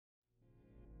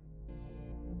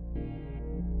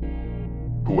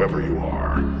Whoever you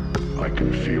are, I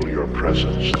can feel your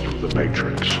presence through the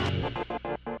Matrix.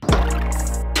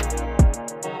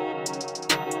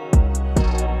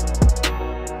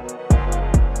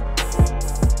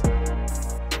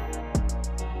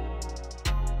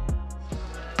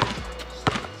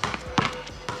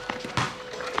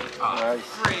 Nice.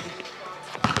 Frig.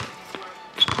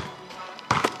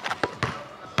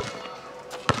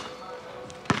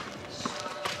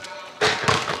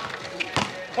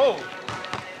 Oh!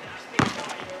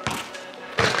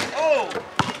 Oh!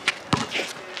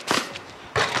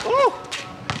 Woo!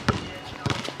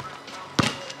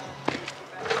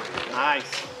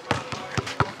 Nice.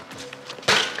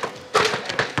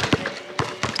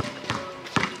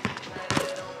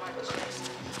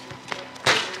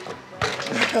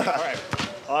 All right.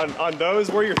 On those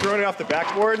where you're throwing it off the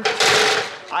backboard,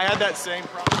 I had that same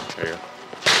problem. There you go.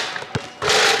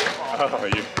 Oh,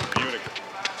 you would have.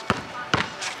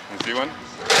 You see one?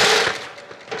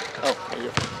 Oh, there you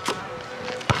go.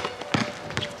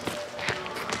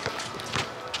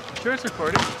 Sure it's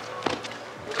recording?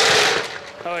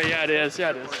 Oh yeah, it is.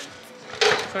 Yeah, it is.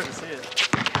 It's hard to see it.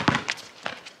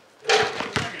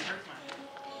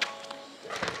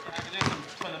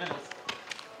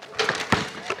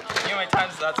 You know how many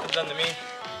times that's been done to me?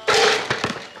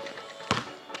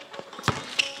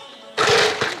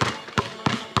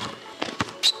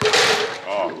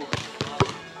 Oh.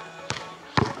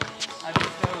 I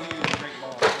just know you use a great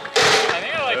ball. I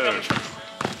think I like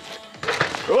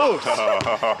Ooh,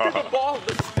 the ball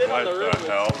that spin on What the the rim.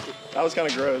 hell? that was kind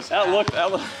of gross. Hey, that looked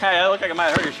like it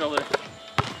might hurt your shoulder.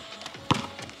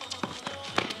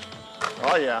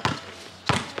 Oh yeah.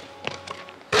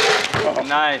 Oh,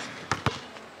 nice.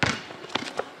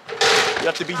 You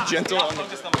have to be gentle on the.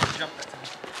 Focus on my jump.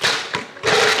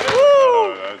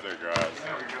 Oh, those are gross.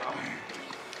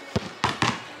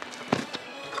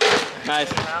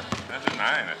 Nice. That's a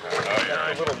 9. Oh, you're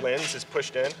right. The little lens is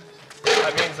pushed in.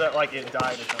 That means that like it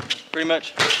died or something. Pretty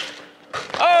much.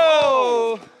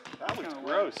 Oh! That was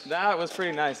gross. That was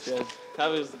pretty nice, dude. That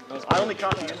was I only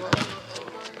caught the end.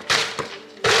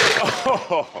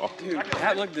 Oh, dude,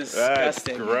 that looked that's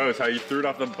disgusting. gross. How you threw it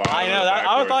off the bottom. I know of the that. I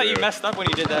backboard, thought you too. messed up when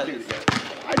you did that.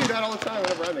 I do that all the time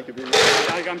whenever I make a video.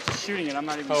 Like I'm just shooting it. I'm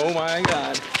not even. Oh my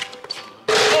god.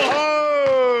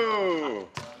 Oh!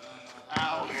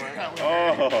 Ow.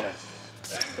 Oh!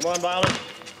 Come on, Violet.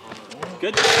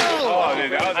 Good. Oh,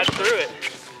 dude, that I was threw it.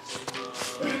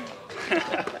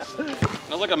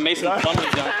 That was like a Mason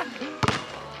Plumlee dunk.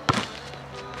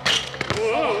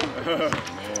 Oh!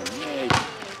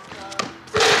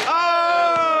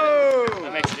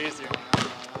 That makes it easier.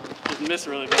 Just miss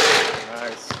really bad.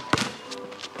 Nice.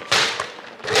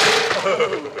 I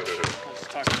was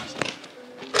just talking to myself.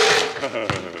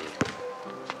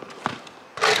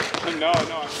 No.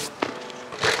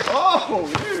 Oh,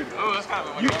 dude. Oh, that's kind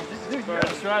of a Dude, I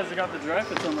just realized I got the dry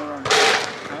fit on the wrong. I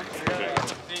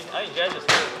think Jed just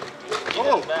threw it. He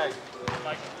did his bag.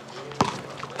 Like,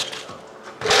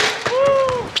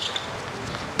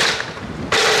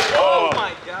 Oh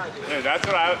my god, dude. Dude, that's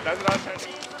what I was trying to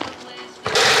do.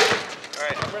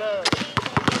 Alright.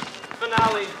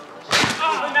 Finale.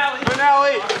 Finale.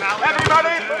 Finale!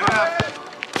 Everybody!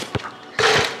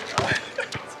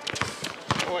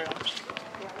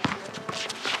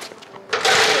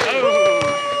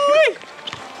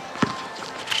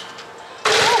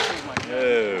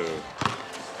 Ew.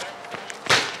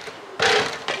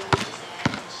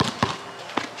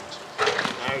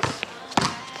 Nice.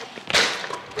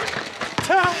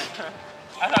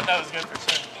 I thought that was good for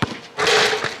sure.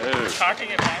 Ew. Cocking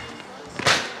it back.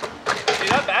 Dude,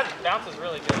 that bounce is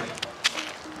really good.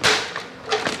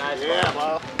 Nice. Yeah,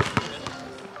 well.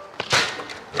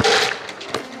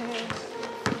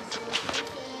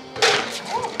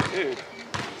 Dude.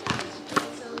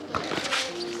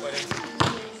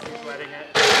 Sweating it.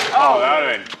 Oh, that would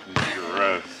have been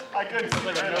gross. I couldn't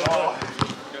flip it at all.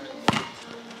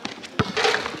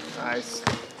 Nice.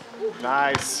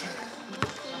 Nice.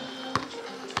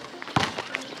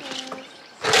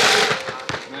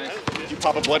 Nice. Did you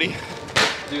pop a bloody?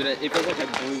 Dude, it feels like I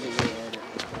blew the really harder.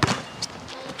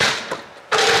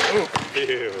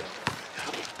 Ew.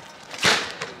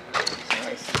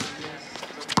 Nice.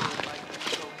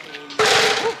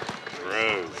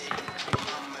 Gross.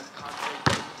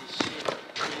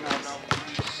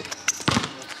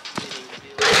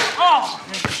 Oh!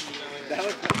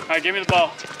 Alright, give me the ball.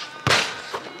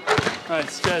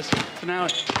 Nice, Jez. Finale.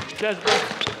 Jez, bro.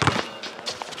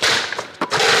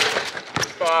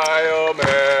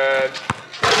 Fireman.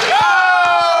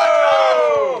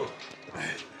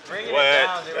 Bringing Wet. it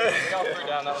down, dude. We all threw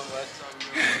down, that was wet.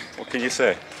 What can you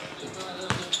say?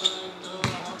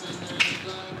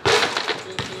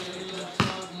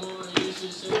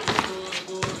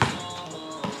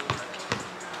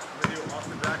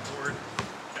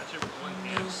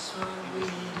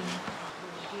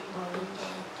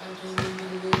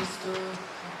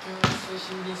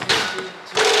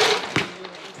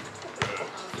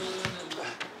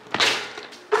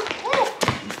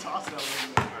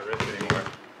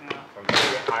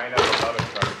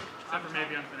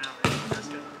 be on finale. That's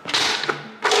good.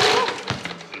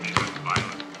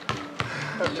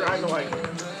 I'm trying to like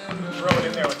throw it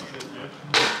in there with you.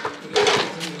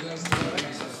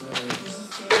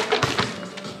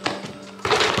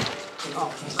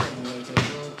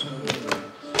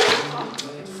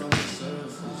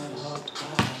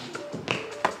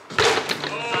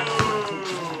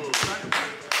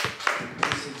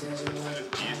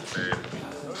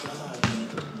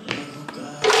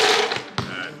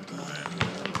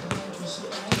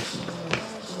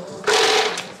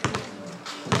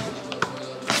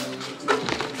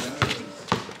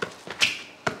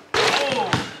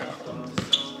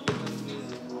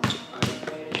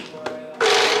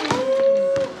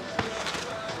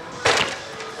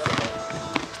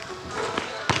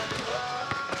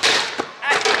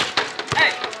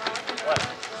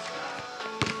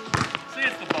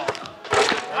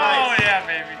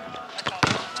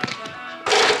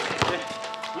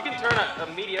 Turn a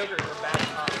mediocre to a bad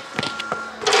top.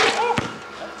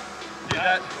 Dude,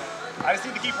 that, I just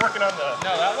need to keep working on the...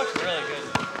 No, that looks really good.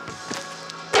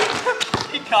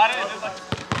 He caught it and just like...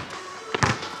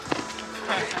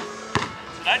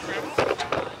 Did I dribble?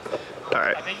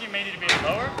 Alright. I think you may need to be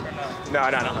lower, or no? No.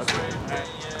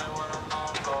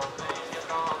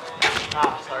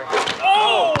 Ah, sorry.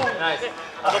 Oh! Nice.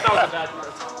 I thought that was a bad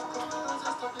part.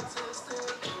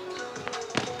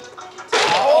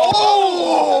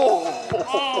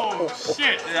 Oh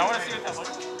shit! Dude, I want to see what that looks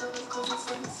like.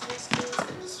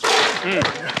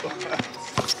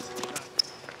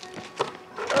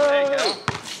 There you go.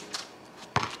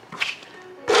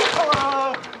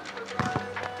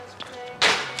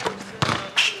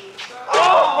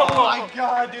 Oh my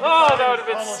god, dude. Oh, that would have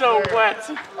been so wet.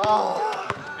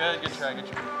 Good try.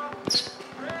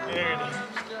 Dude.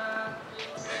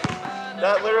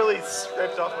 That literally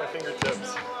scraped off my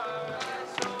fingertips.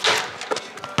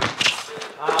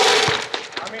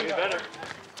 I mean, Be better.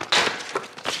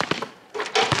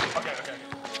 Okay.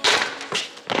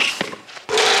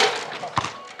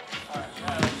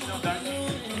 Alright, still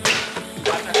dunking.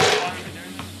 After how long you've been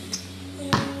doing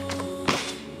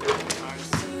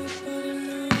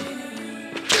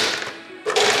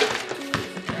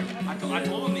this? I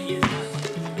told him to eat it.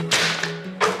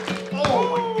 oh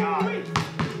my god.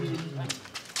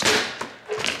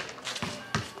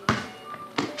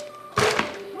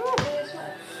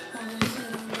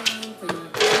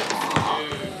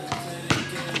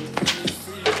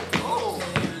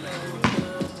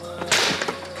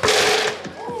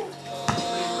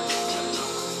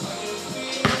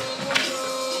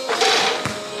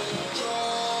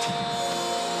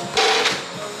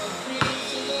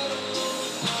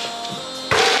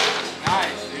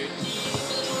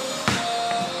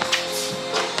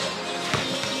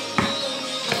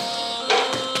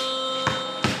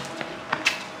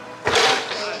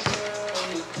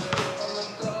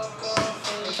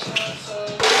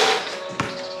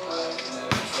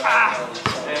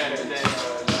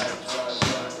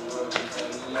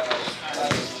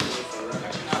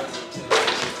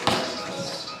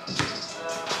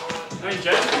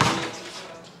 Jen?